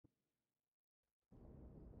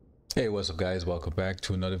Hey, what's up guys? Welcome back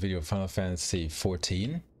to another video of Final Fantasy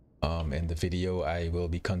XIV. In the video I will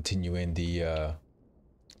be continuing the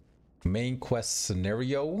main quest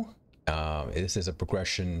scenario. This is a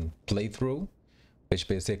progression playthrough, which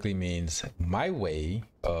basically means my way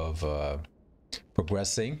of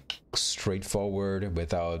progressing straightforward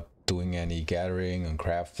without doing any gathering and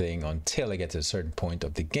crafting until I get to a certain point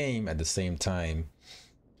of the game, at the same time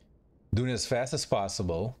doing it as fast as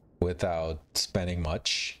possible without spending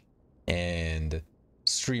much and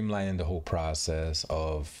streamlining the whole process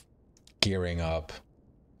of gearing up,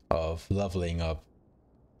 of leveling up,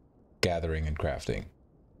 gathering and crafting,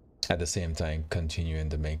 at the same time continuing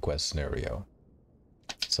the main quest scenario.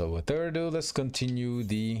 So with further ado, let's continue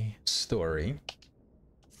the story.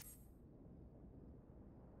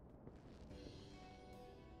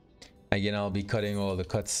 Again, I'll be cutting all the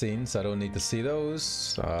cutscenes. I don't need to see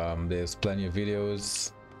those. There's plenty of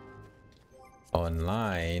videos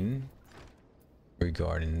online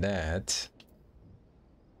regarding that.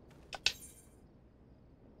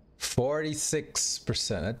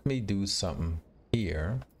 46%. Let me do something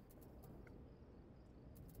here.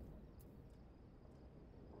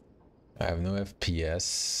 I have no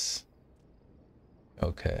FPS.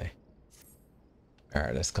 Okay. All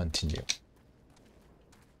right, let's continue.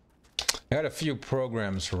 I got a few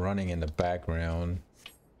programs running in the background,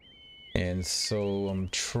 and so I'm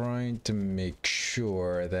trying to make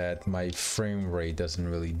sure that my frame rate doesn't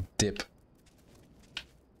really dip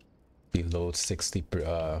below 60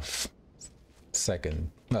 per second.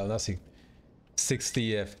 No, let's see,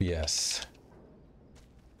 60 FPS.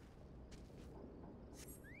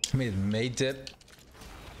 I mean, it may dip.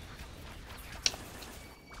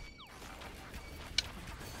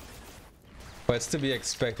 But it's to be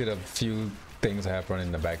expected. A few things have run in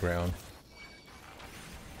the background.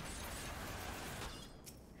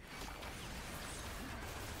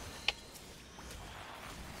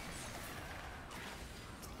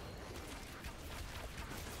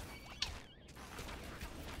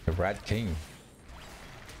 The Rat King.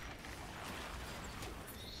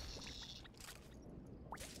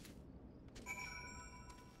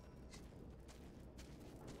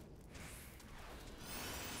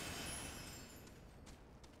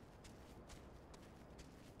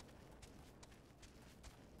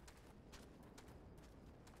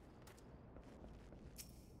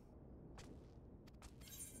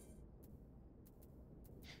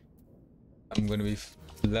 I'm going to be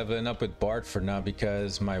leveling up with Bart for now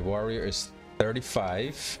because my warrior is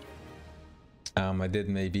 35. I did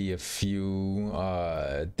maybe a few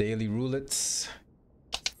daily roulets,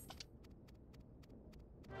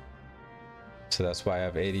 so that's why I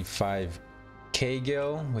have 85k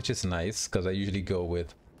gil, which is nice because I usually go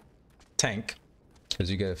with tank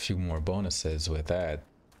because you get a few more bonuses with that,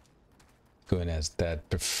 going as that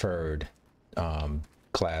preferred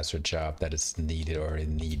class or job that is needed or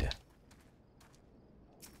in need.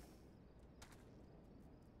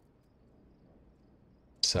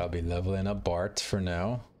 So I'll be leveling up Bart for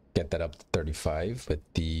now, get that up to 35 with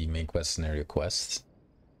the main quest scenario quests.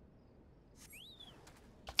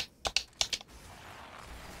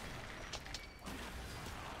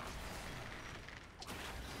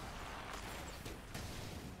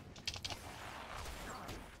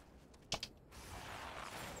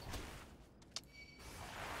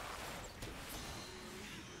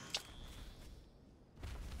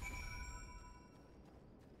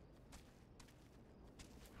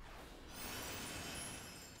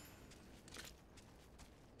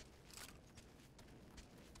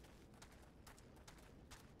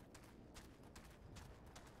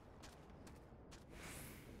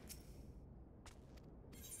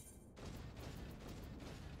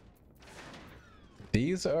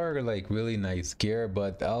 These are like really nice gear,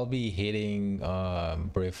 but I'll be hitting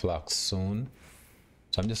Brave Lock soon,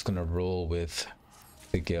 so I'm just gonna roll with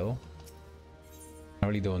the gil. I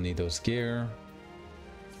really don't need those gear.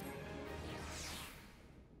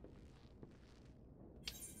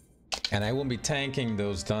 And I won't be tanking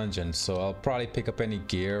those dungeons, so I'll probably pick up any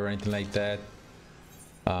gear or anything like that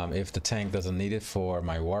if the tank doesn't need it for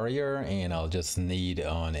my warrior, and I'll just need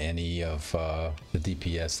on any of the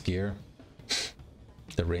DPS gear,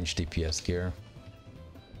 the range DPS gear.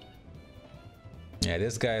 Yeah,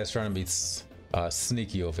 this guy is trying to be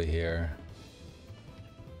sneaky over here.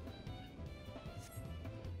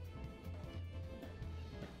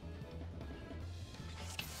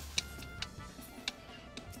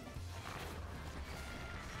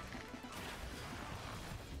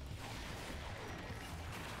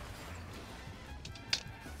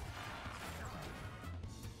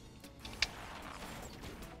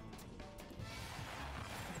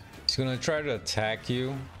 He's gonna try to attack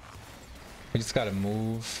you We just gotta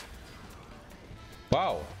move.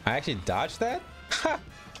 Wow, I actually dodged that? Ha!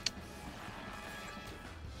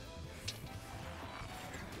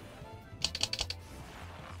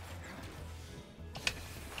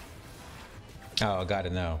 Oh, I got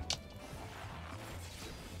it now.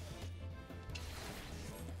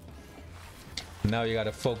 Now you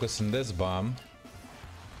gotta focus on this bomb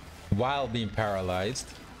while being paralyzed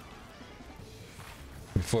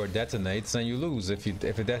before it detonates, and you lose if it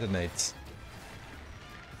detonates.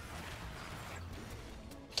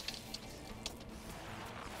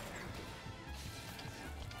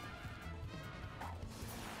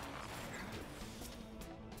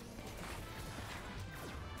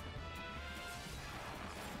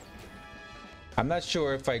 I'm not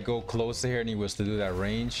sure if I go closer here and he was to do that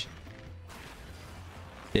range,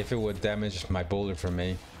 if it would damage my boulder for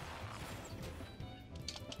me.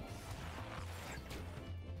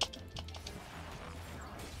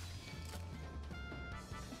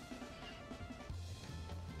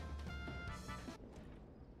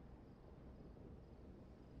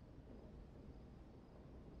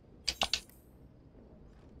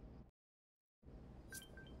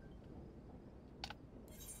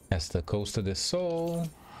 That's the Coast of the Soul.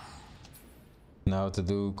 Now to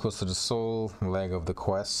do Coast of the Soul, leg of the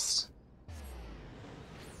quest.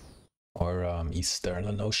 Or Eastern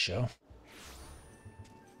Lenosha.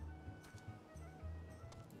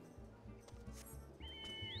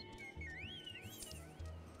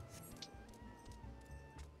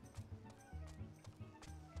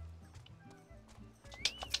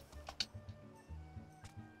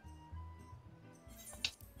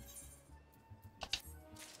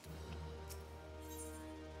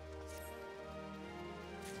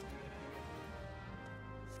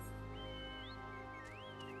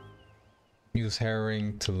 Use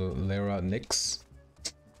herring to layer out Nyx.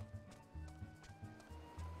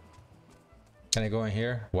 Can I go in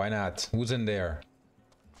here? Why not? Who's in there?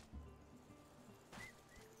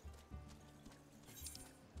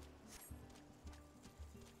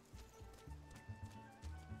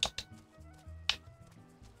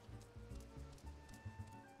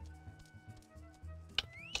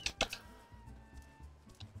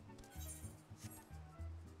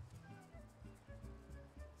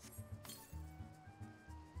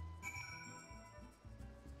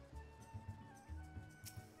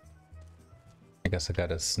 I guess I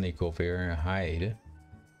gotta sneak over here and hide.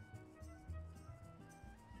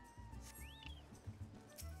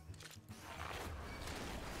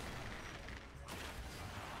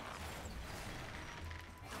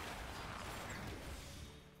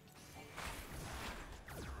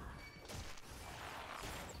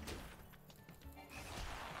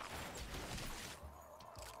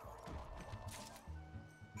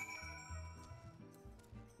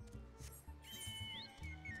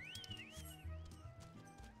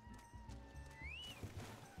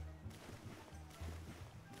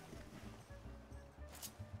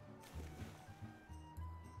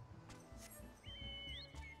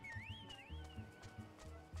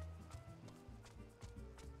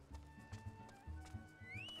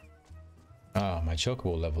 Oh, my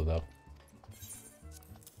chocobo leveled up.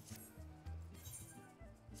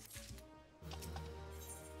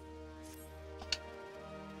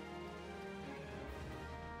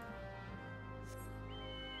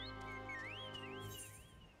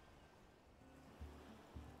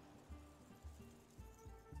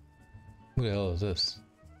 Who the hell is this?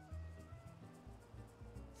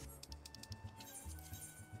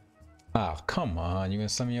 Ah, come on. You're gonna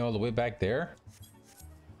send me all the way back there?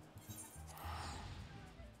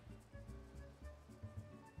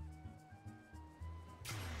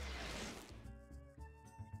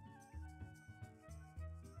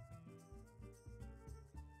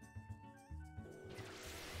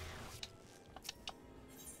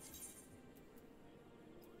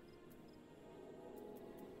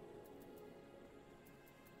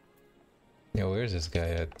 Yo, where's this guy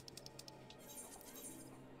at?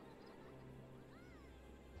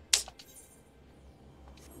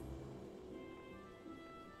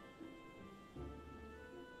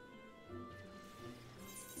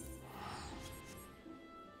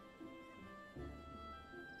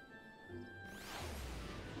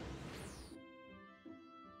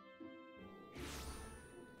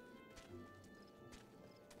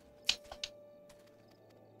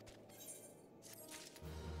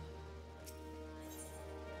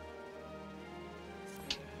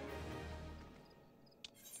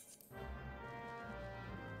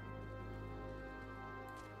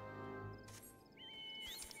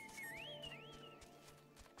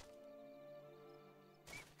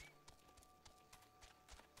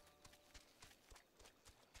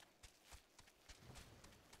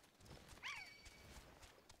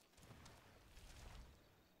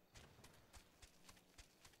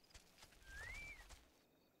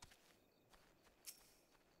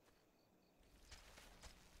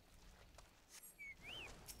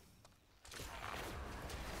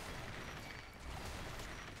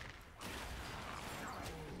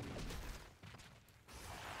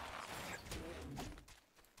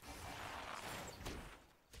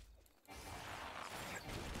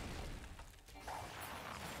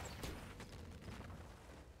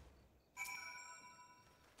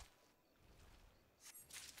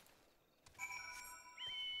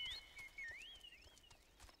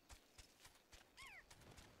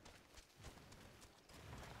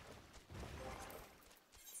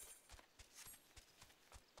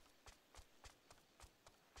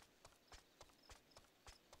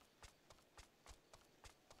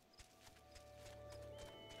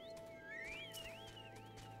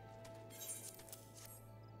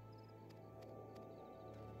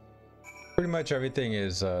 Pretty much everything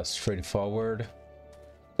is straightforward.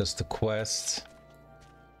 Just the quest.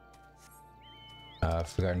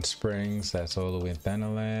 Forgotten Springs, that's all the way in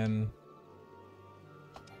Thanalan.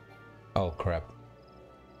 Oh crap.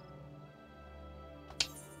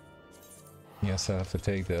 Guess I have to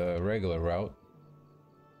take the regular route.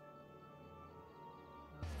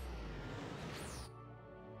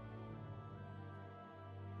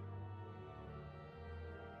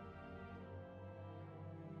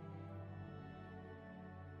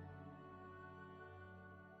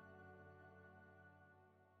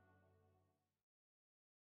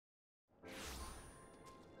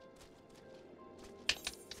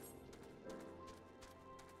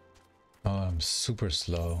 Oh, I'm super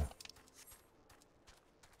slow.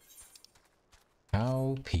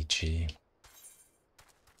 How peachy.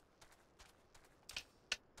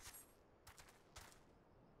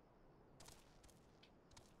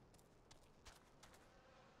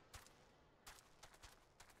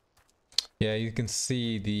 Yeah, you can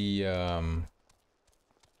see the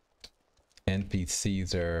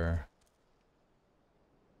NPCs are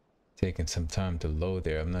taking some time to load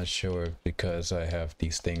there. I'm not sure because I have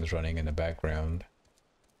these things running in the background.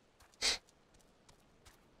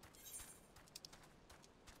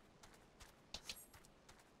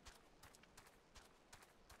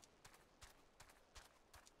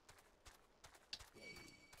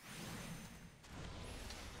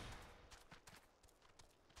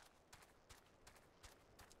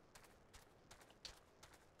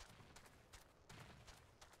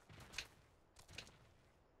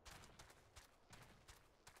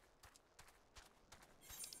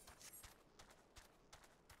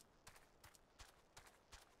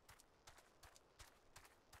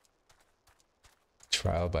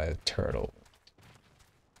 Trial by a turtle.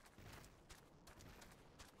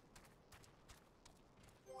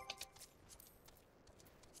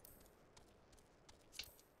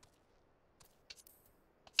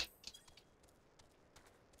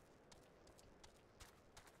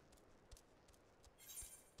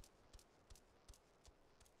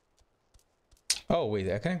 Oh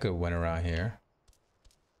wait, I kind of went around here.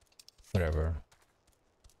 Whatever.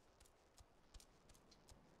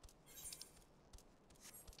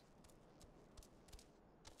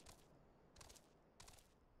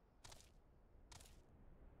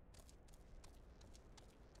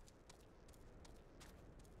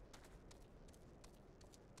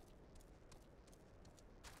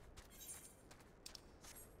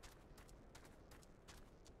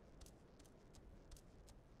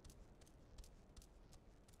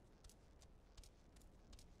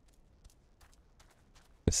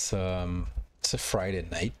 It's a Friday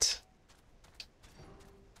night.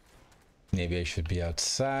 Maybe I should be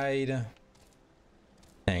outside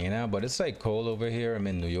hanging out, but it's like cold over here. I'm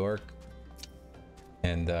in New York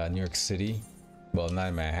and New York City. Well, not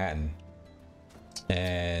in Manhattan.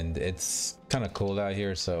 And it's kind of cold out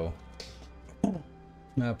here, so I'm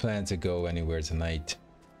not planning to go anywhere tonight.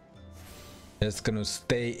 Just gonna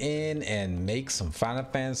stay in and make some Final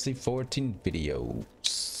Fantasy XIV videos.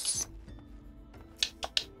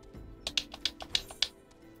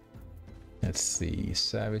 Let's see,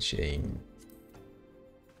 Savage Aim.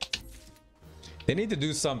 They need to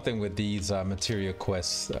do something with these materia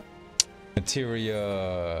quests.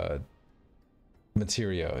 Materia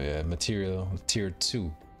tier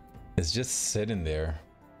 2. It's just sitting there.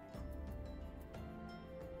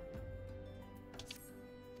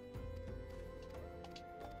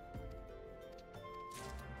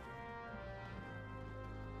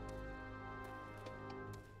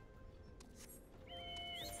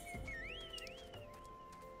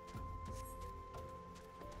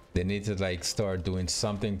 They need to like start doing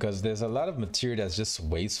something because there's a lot of material that's just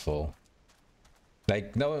wasteful.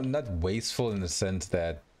 Like, no, not wasteful in the sense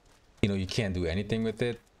that, you know, you can't do anything with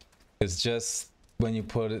it. It's just when you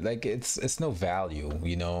put it, like, it's no value,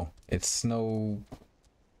 you know. It's no,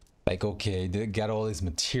 like, okay, they got all this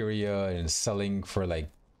material and selling for like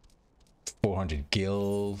 400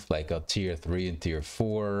 gil, like a tier 3 and tier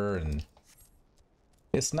 4, and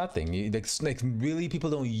it's nothing. It's like really people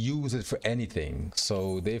don't use it for anything,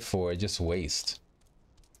 so therefore it just waste.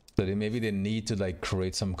 So maybe they need to like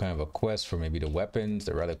create some kind of a quest for maybe the weapons,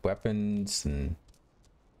 the relic weapons, and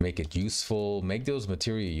make it useful. Make those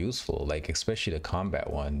material useful, like especially the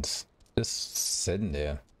combat ones. Just sitting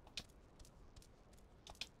there.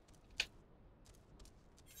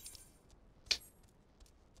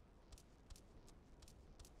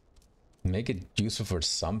 Make it useful for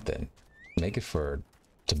something. Make it for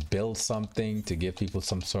to build something, to give people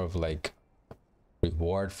some sort of like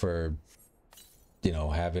reward for, you know,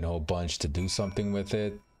 having a whole bunch to do something with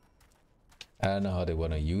it. I don't know how they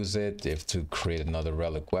want to use it, if to create another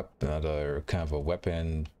relic weapon, another kind of a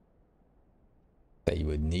weapon that you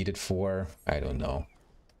would need it for. I don't know.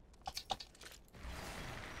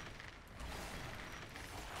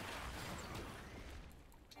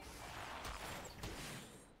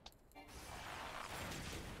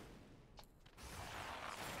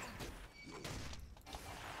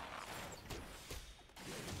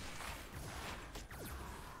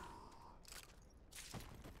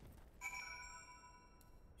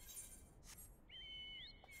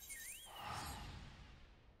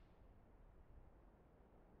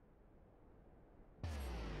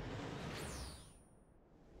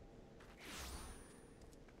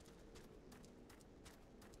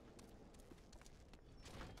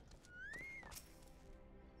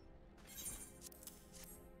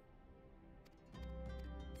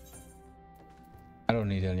 I don't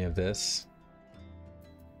need any of this.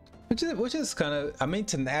 Which is kind of, I mean,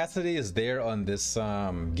 tenacity is there on this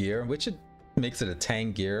gear, which it makes it a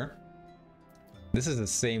tank gear. This is the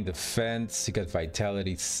same defense. You got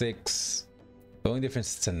vitality 6. The only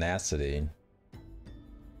difference is tenacity.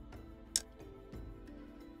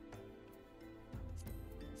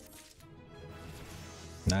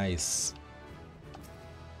 Nice.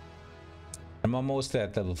 I'm almost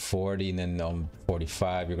at level 40, and then on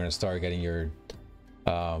 45 you're gonna start getting your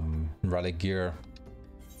relic gear.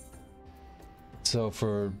 So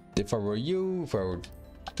if I were you, if I were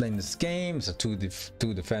playing this game, it's a two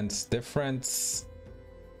defense difference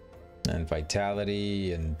and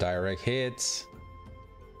vitality and direct hits.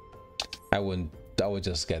 I would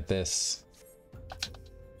just get this.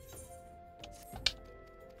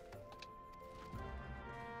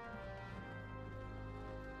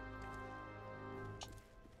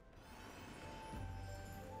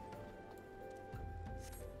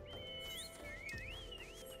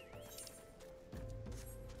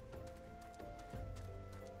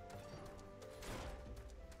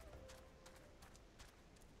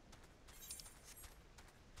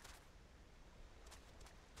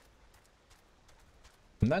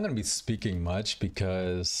 I'm not gonna be speaking much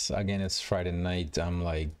because again it's Friday night. I'm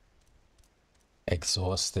like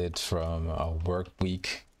exhausted from a work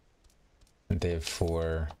week, and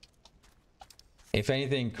therefore if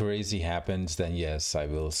anything crazy happens then yes I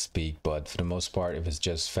will speak, but for the most part if it's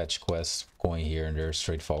just fetch quests going here and there,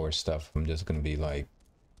 straightforward stuff, I'm just gonna be like,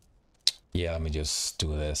 yeah, let me just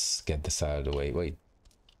do this, get this out of the way. Wait,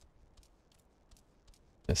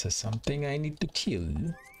 this is something I need to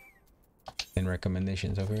kill. And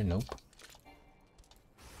recommendations over here? Nope.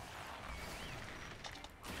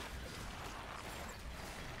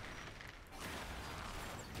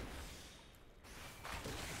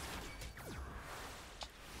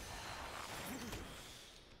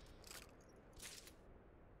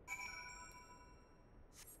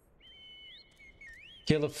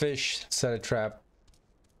 Kill a fish, set a trap,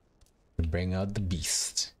 and bring out the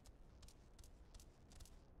beast.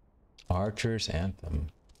 Archer's Anthem.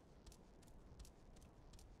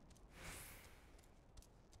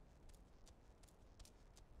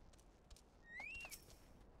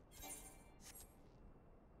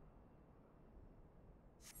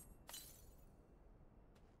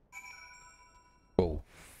 Whoa,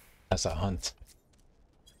 that's a hunt.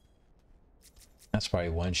 That's probably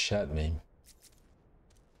one shot me.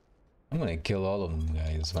 I'm gonna kill all of them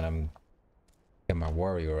guys when I'm get my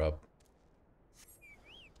warrior up.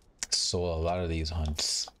 Saw a lot of these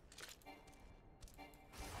hunts.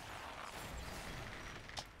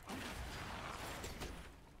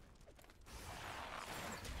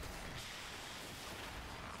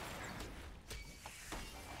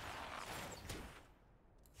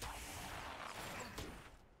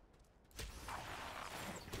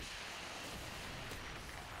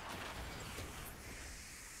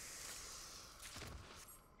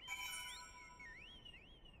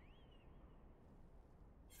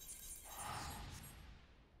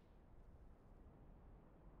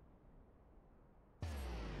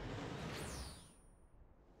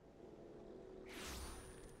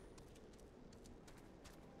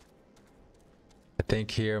 I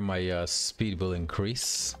think here my speed will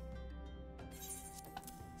increase.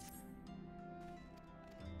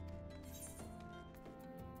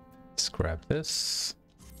 Let's grab this.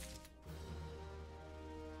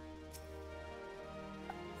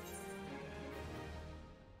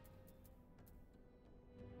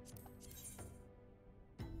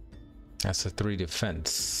 That's a 3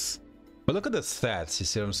 defense. But look at the stats, you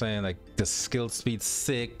see what I'm saying? Like the skill speed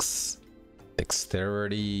 6,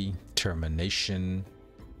 dexterity, termination,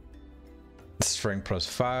 strength plus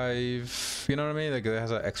 5. You know what I mean? Like it has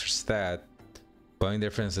an extra stat. But the only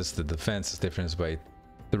difference is the defense is difference by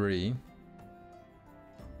 3.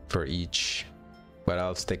 for each, but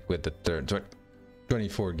I'll stick with the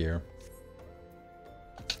 24 gear.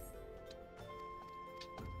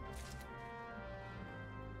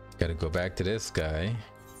 Gotta go back to this guy.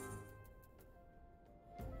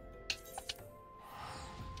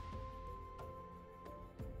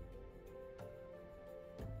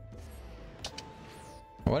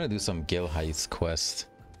 I want to do some Gil Heist quest.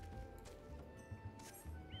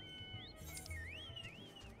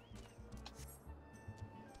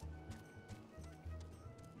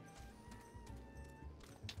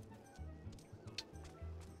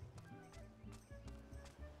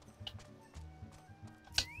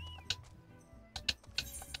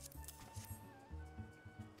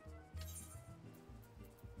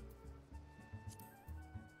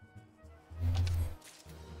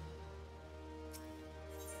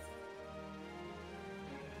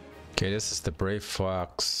 Okay, this is the Brave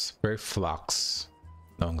Fox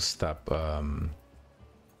long stop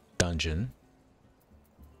dungeon.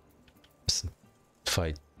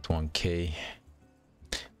 Fight 1k.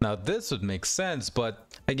 Now this would make sense,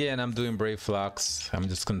 but again, I'm doing Brave Fox. I'm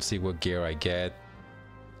just gonna see what gear I get,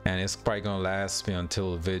 and it's probably gonna last me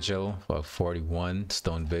until Vigil, about 41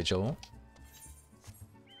 Stone Vigil.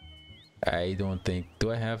 I don't think,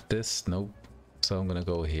 do I have this? Nope. So I'm gonna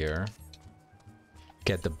go here.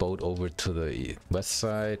 Get the boat over to the west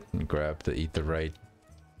side and grab the Etherite.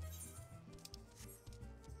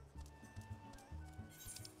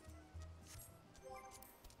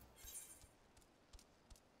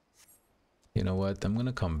 You know what? I'm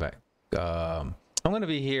gonna come back. I'm gonna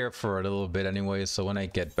be here for a little bit anyway, so when I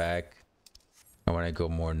get back, and when I go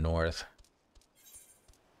more north,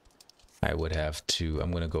 I would have to,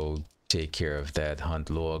 I'm gonna go take care of that hunt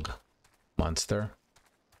log monster.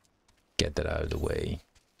 Get that out of the way,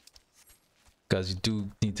 because you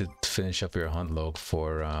do need to finish up your hunt log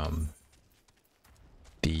for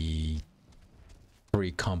the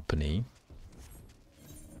free company.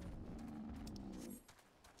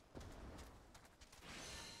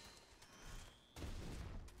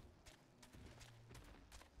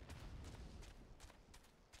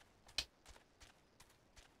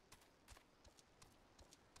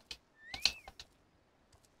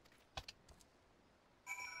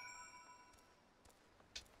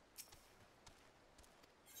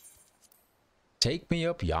 Take me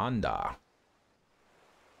up yonder.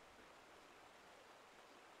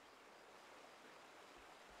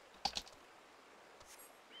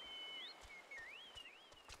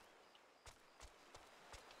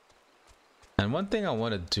 And one thing I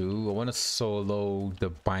want to do, I want to solo the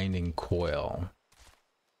binding coil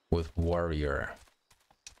with warrior.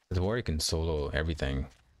 The warrior can solo everything.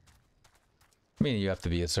 I mean, you have to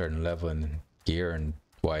be a certain level and gear and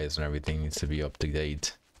wise and everything needs to be up to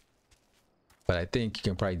date. But I think you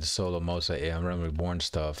can probably solo most of Realm Reborn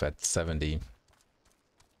stuff at 70.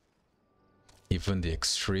 Even the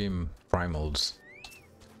extreme primals.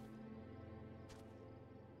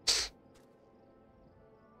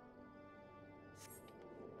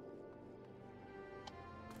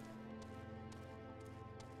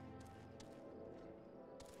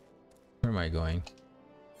 Where am I going?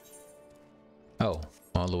 Oh,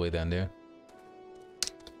 all the way down there.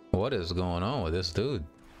 What is going on with this dude?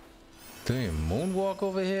 Doing a moonwalk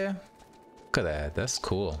over here? Look at that, that's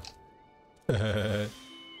cool. Come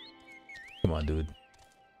on, dude.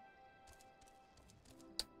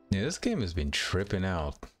 Yeah, this game has been tripping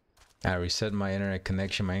out. I reset my internet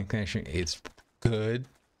connection. My connection is good.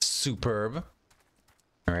 Superb.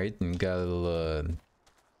 Alright, and got a little,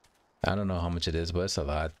 I don't know how much it is, but it's a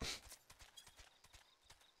lot.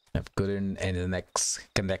 I have good internet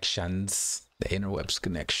connections. The interwebs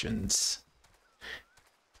connections.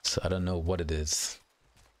 So I don't know what it is.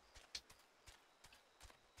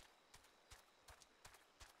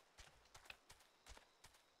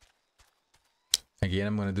 Again,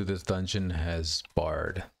 I'm gonna do this dungeon as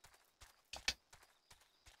Bard.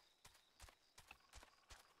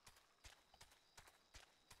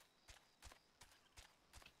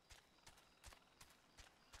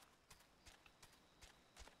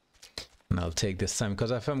 And I'll take this time,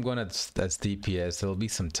 because if I'm going as DPS, there'll be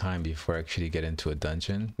some time before I actually get into a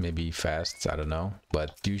dungeon. Maybe fast, I don't know.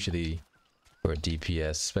 But usually for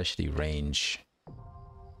DPS, especially range,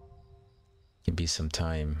 can be some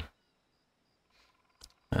time.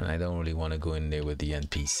 And I don't really want to go in there with the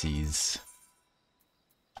NPCs.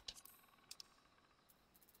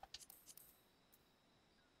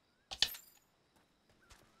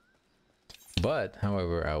 But,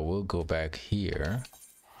 however, I will go back here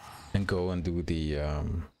and go and do the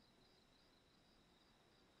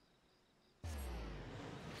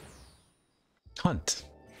hunt.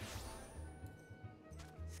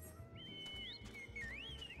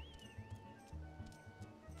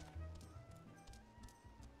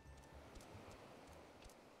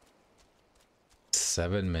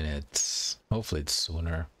 7 minutes. Hopefully it's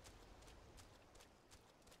sooner.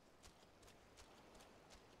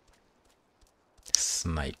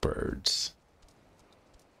 Snipers.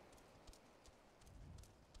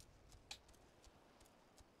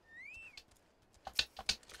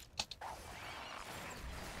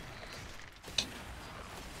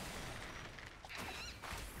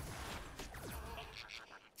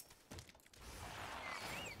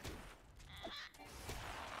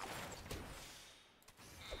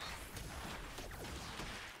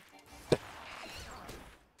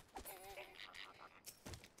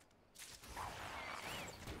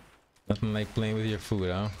 Nothing like playing with your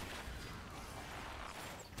food, huh?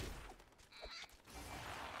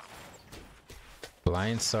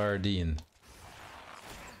 Blind sardine.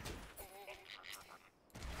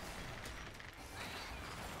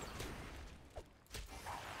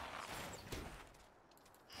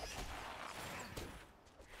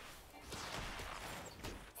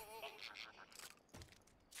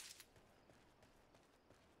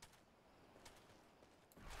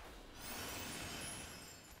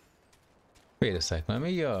 Wait a sec, let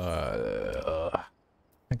me I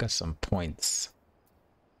got some points.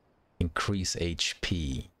 Increase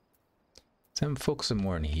HP. So I'm focusing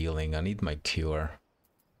more on healing. I need my cure.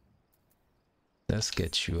 Let's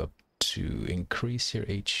get you up to increase your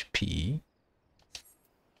HP.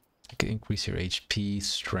 You can increase your HP,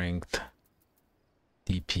 strength,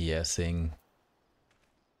 DPSing.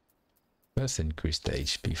 Let's increase the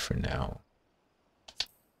HP for now.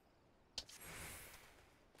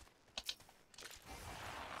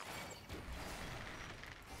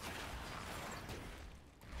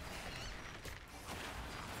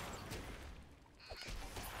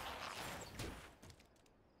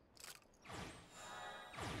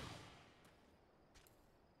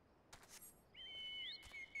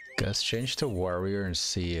 Let's change to warrior and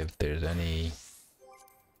see if there's any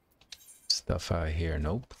stuff out here.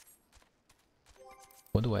 Nope.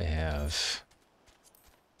 What do I have?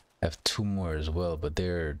 I have 2 more as well, but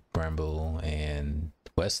they're Bramble and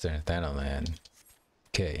Western Thanalan.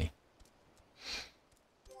 Okay.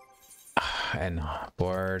 And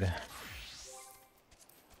Bard.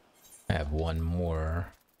 I have 1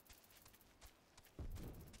 more.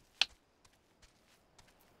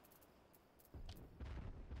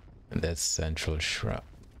 And that's Central Shrub.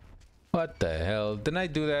 What the hell? Didn't I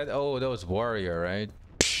do that? Oh, that was warrior, right?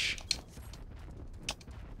 Psh.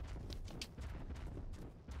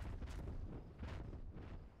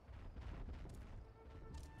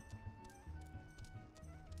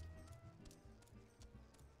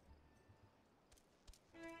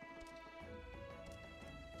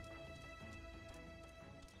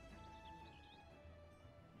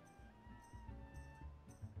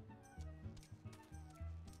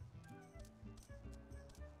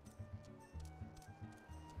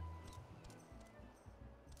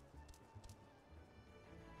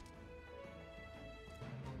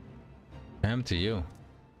 Am to you.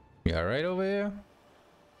 You alright over here?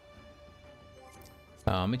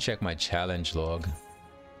 Let me check my challenge log.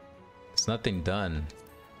 It's nothing done.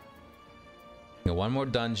 Got 1 more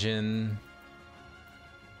dungeon.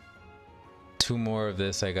 2 more of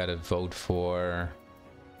this I gotta vote for.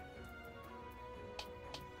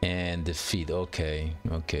 And defeat. Okay.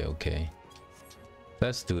 Okay.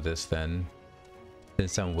 Let's do this then.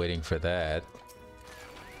 Since I'm waiting for that.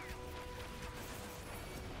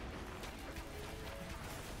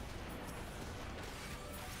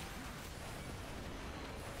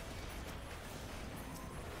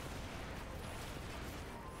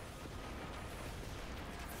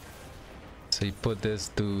 So you put this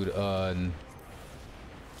dude on.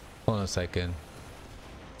 Hold on a second.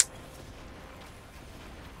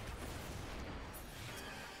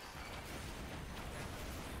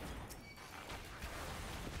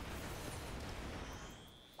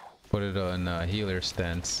 Put it on healer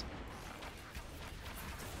stance.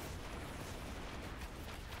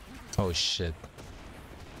 Oh shit.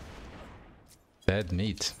 Dead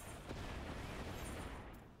meat.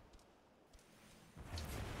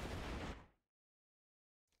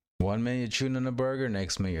 One minute you're chewing on a burger,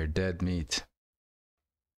 next minute you're dead meat.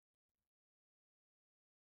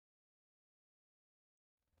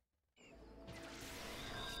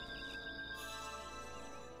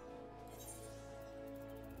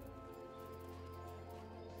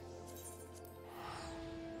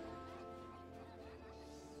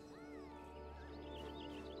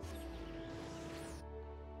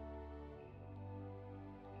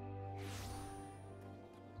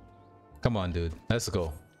 Come on, dude. Let's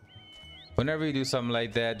go. Whenever you do something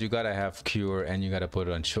like that, you gotta have cure and you gotta put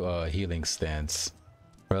it on healing stance,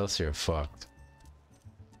 or else you're fucked.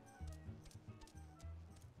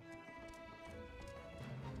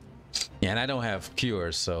 Yeah, and I don't have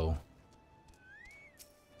cures, so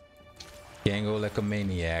can't go like a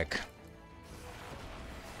maniac.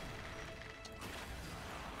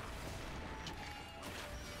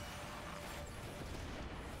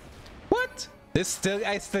 What? This still,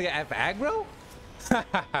 I still have aggro?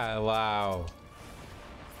 Wow.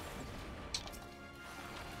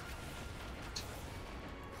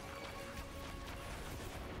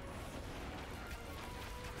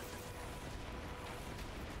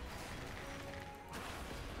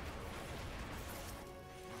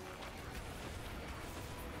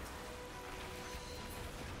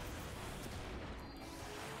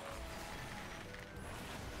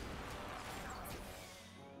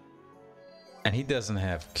 And he doesn't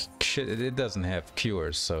have shit. It doesn't have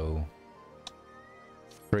cures, so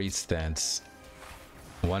free stance,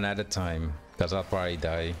 one at a time. Cause I'll probably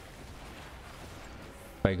die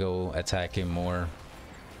if I go attack him more.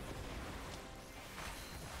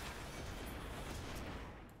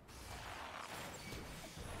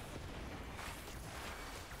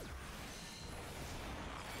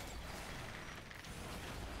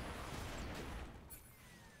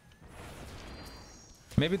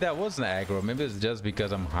 Maybe that wasn't aggro. Maybe it's just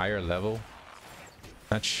because I'm higher level.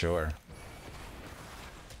 Not sure.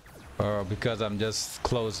 Or because I'm just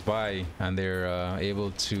close by and they're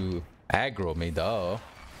able to aggro me, though.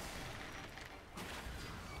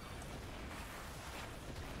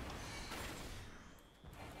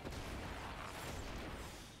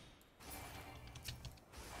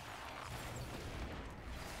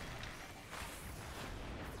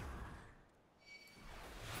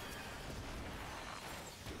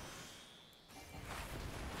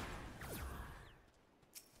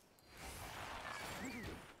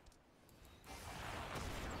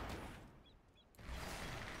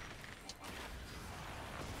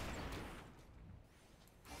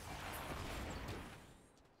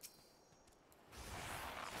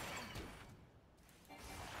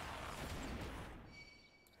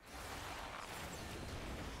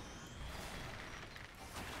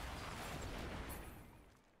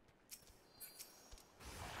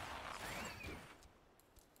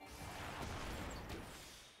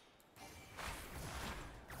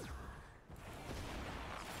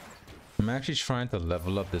 I'm actually trying to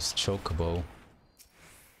level up this chocobo.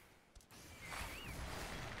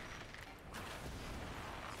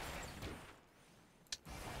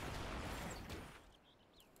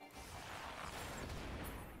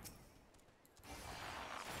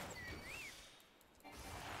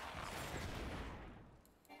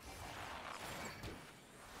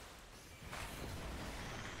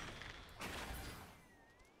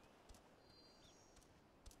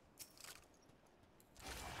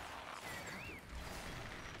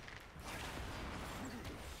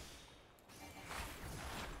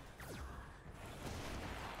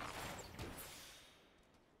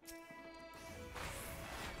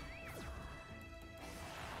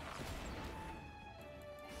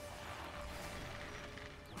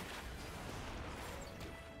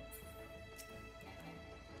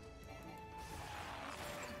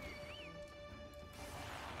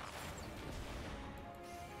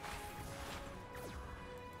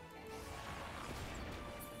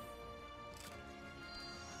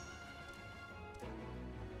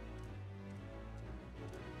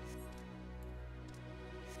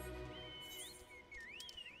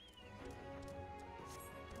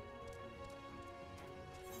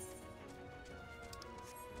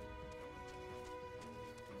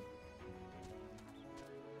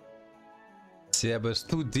 Yeah, but it's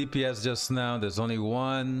 2 DPS just now. There's only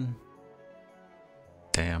 1.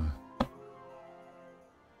 Damn.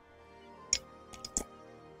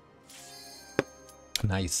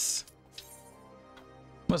 Nice.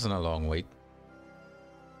 Wasn't a long wait.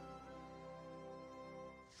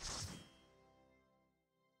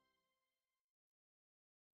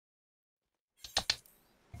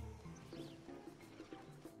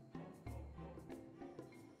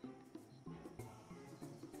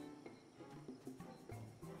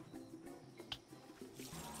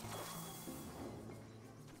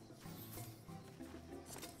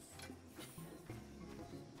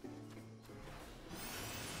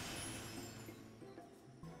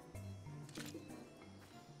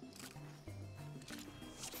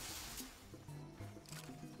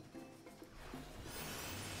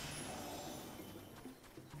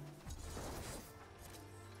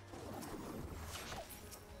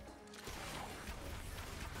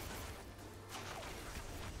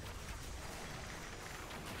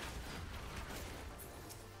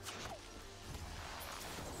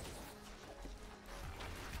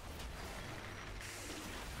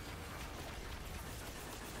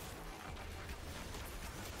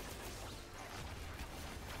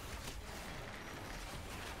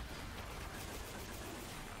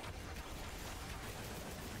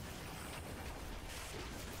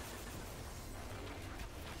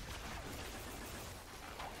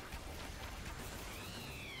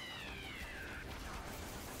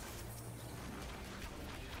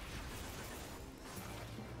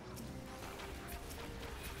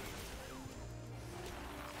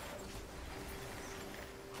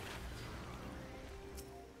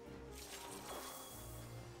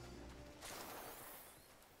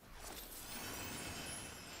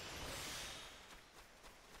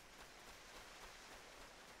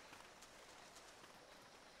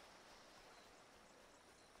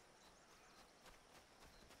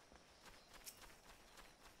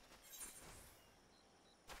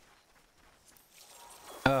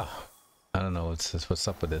 Oh, I don't know what's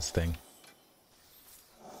up with this thing.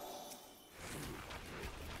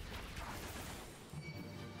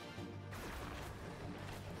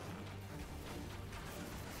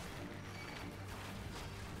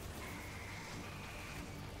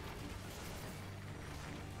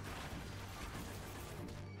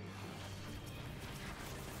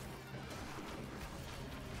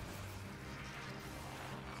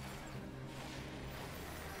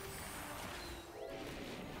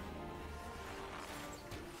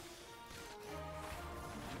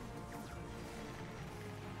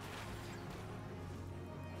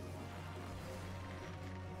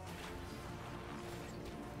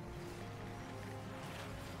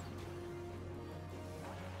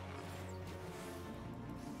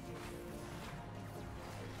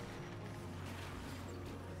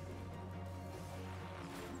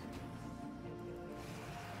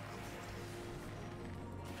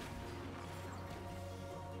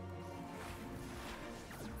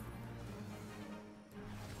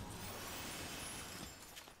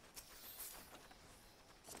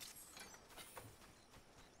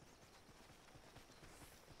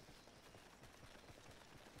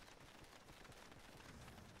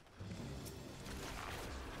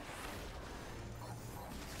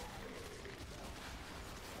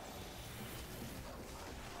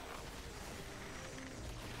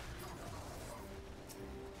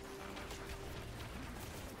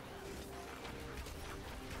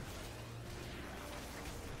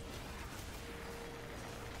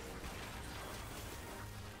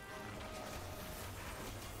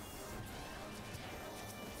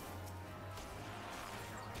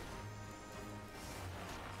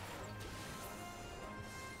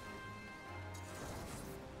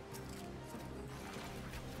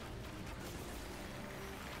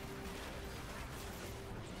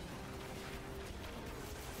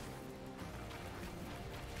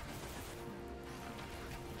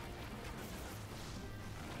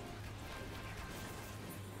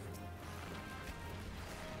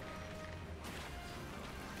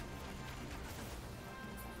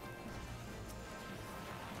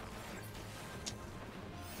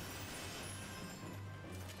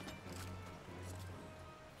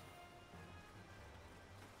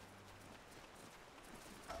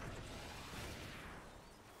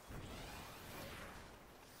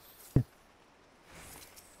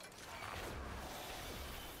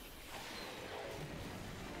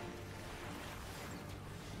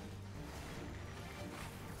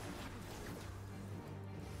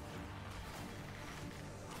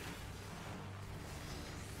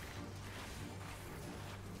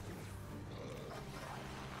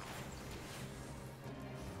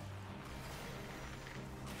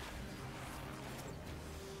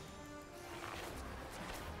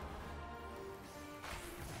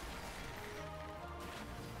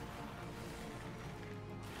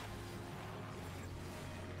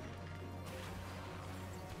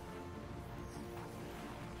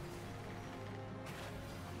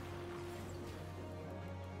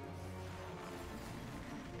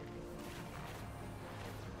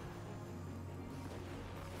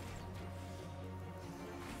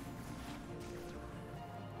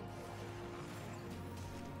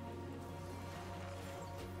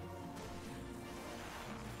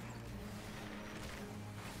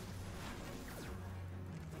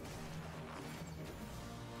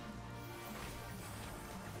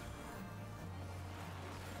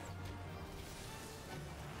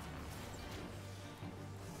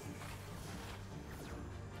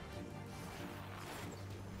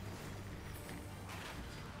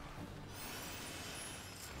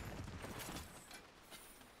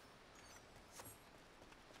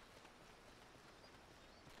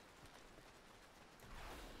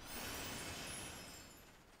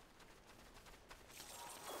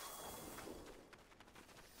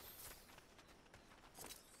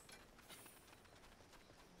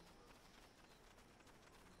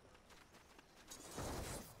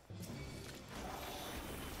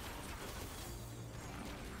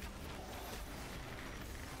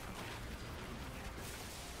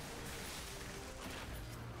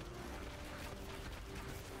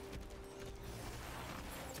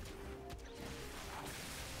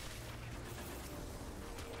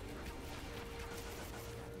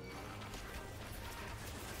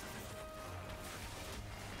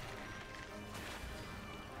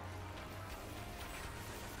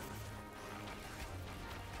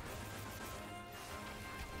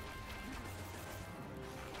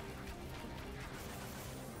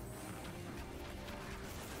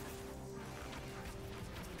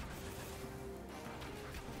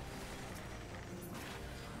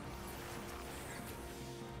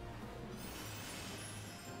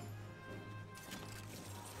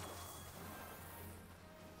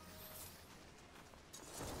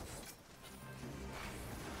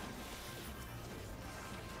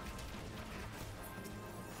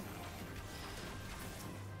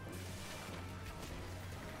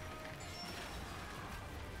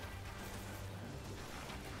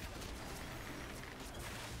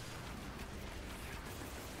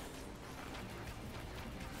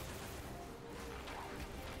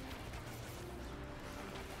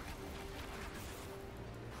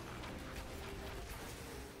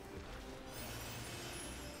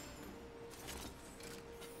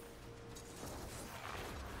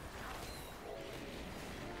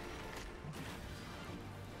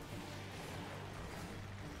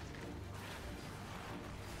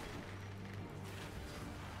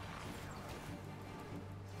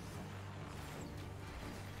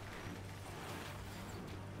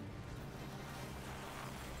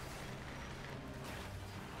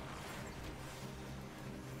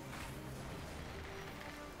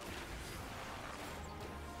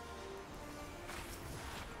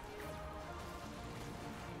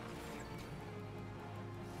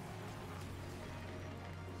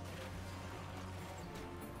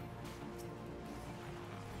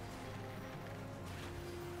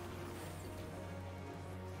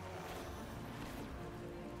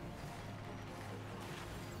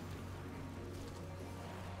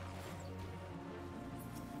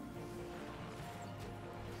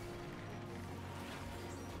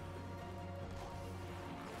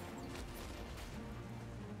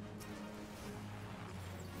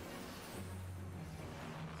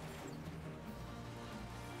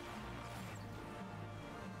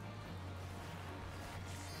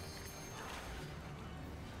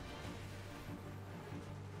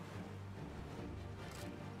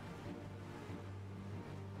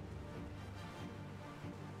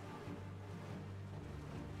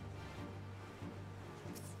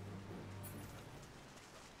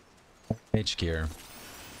 H gear.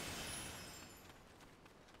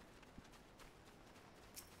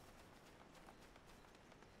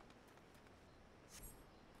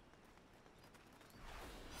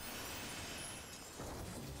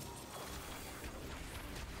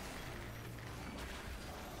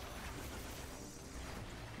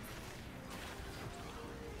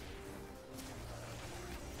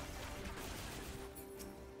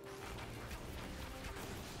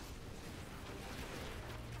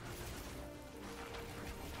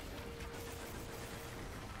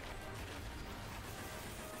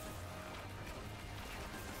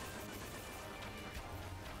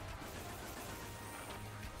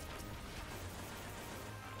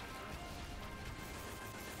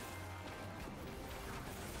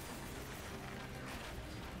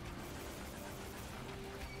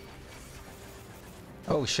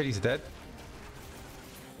 Oh shit, he's dead.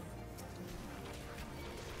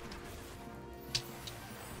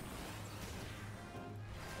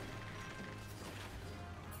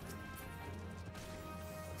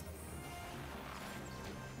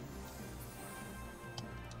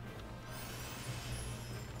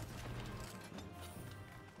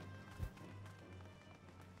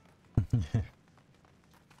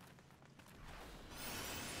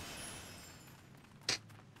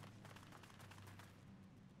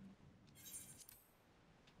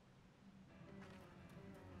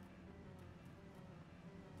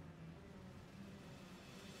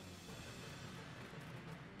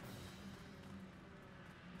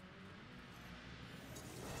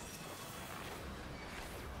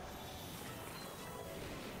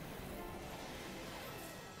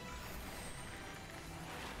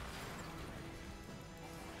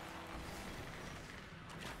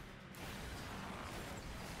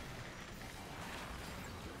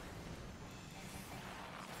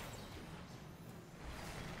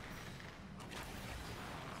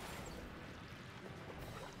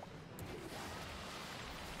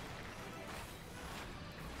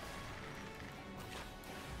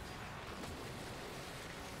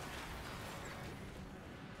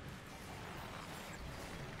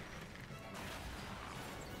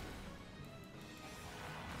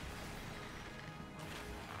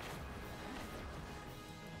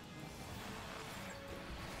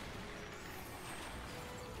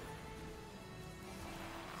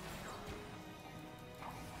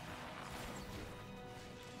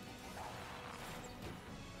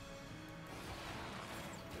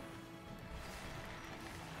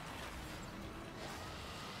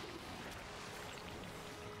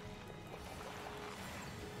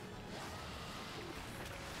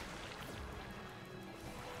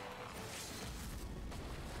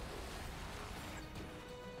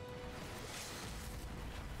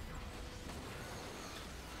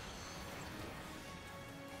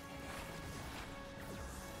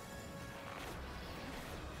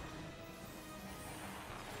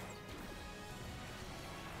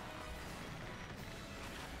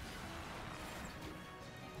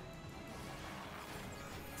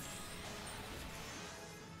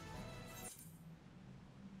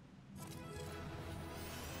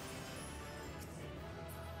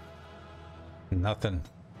 Nothing.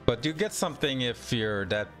 But you get something if you're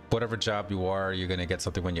that, whatever job you are, you're gonna get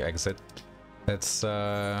something when you exit. Let's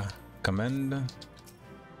commend. And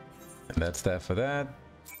that's that for that.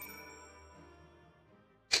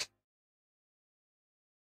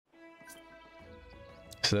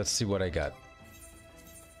 So let's see what I got.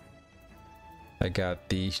 I got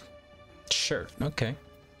the shirt. Okay.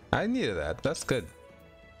 I needed that. That's good.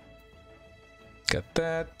 Got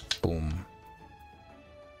that. Boom.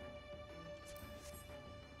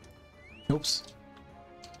 Oops.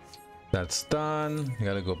 That's done. You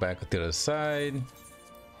gotta go back to the other side.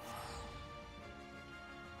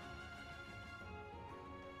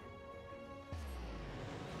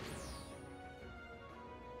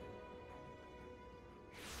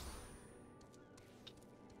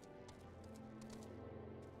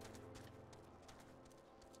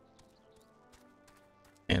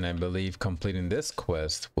 And I believe completing this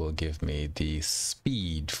quest will give me the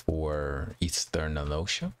speed for Eastern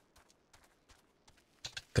Alosia.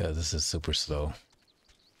 Because this is super slow.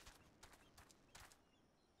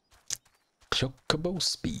 Chocobo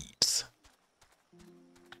speeds.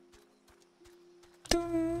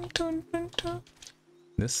 Dun, dun, dun, dun.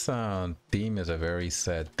 This theme is a very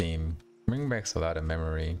sad theme. Brings back a lot of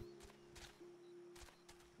memory.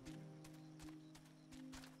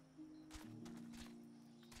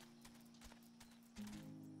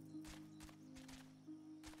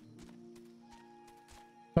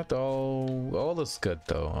 But all is good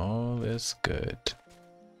though. All is good.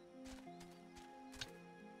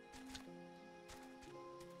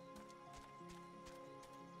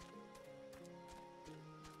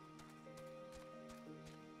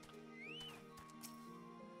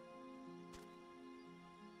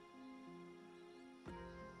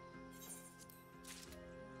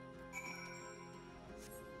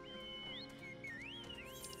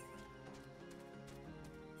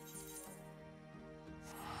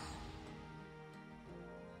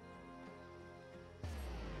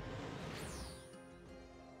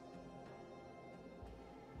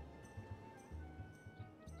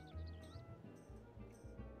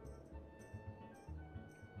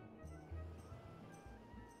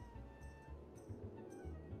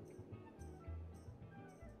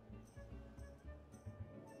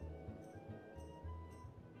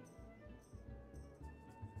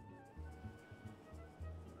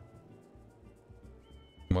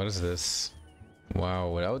 What is this? Wow,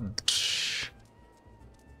 without...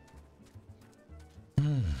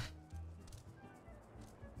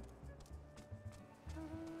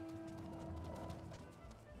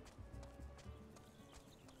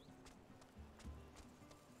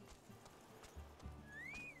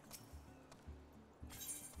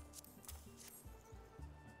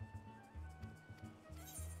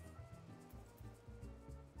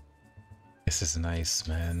 This is nice,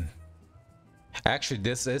 man. Actually,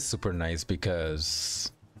 this is super nice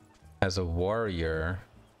because as a warrior...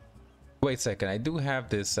 Wait a second, I do have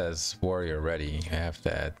this as warrior ready. I have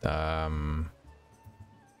that.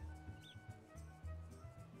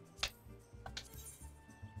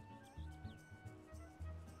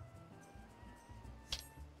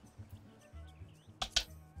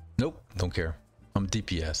 Nope, don't care. I'm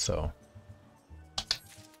DPS, so...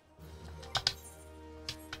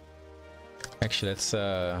 Actually, let's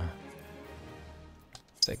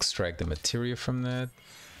extract the material from that.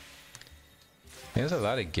 There's a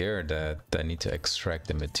lot of gear that I need to extract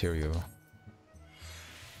the material.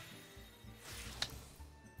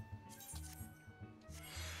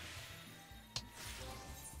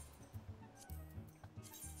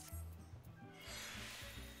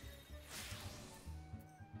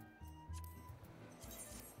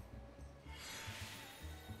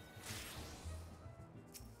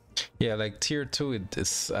 Yeah, like tier 2,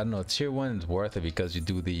 it's, I don't know, tier 1 is worth it because you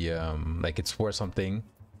do the, like it's worth something.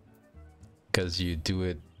 Because you do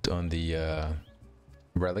it on the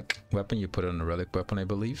relic weapon, you put it on the relic weapon, I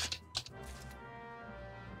believe.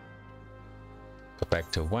 Go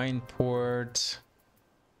back to wine port.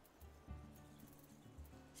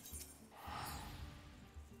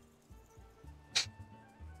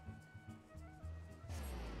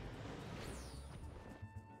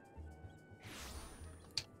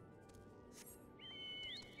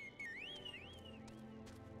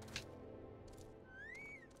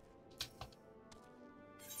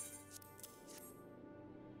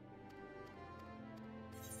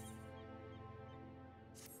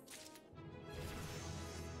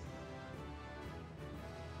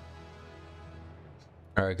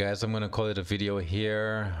 Alright guys, I'm gonna call it a video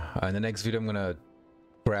here. In the next video I'm gonna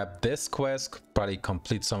grab this quest, probably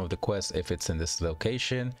complete some of the quests if it's in this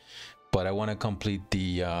location, but I want to complete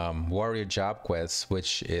the warrior job quest,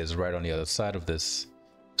 which is right on the other side of this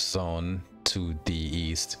zone to the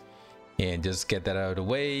east, and just get that out of the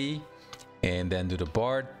way, and then do the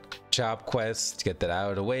bard job quest, get that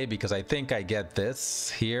out of the way, because I think I get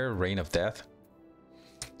this here, Reign of Death.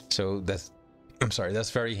 So that's, I'm sorry, that's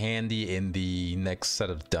very handy in the next set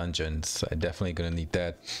of dungeons. I'm definitely gonna need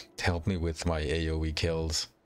that to help me with my AoE kills.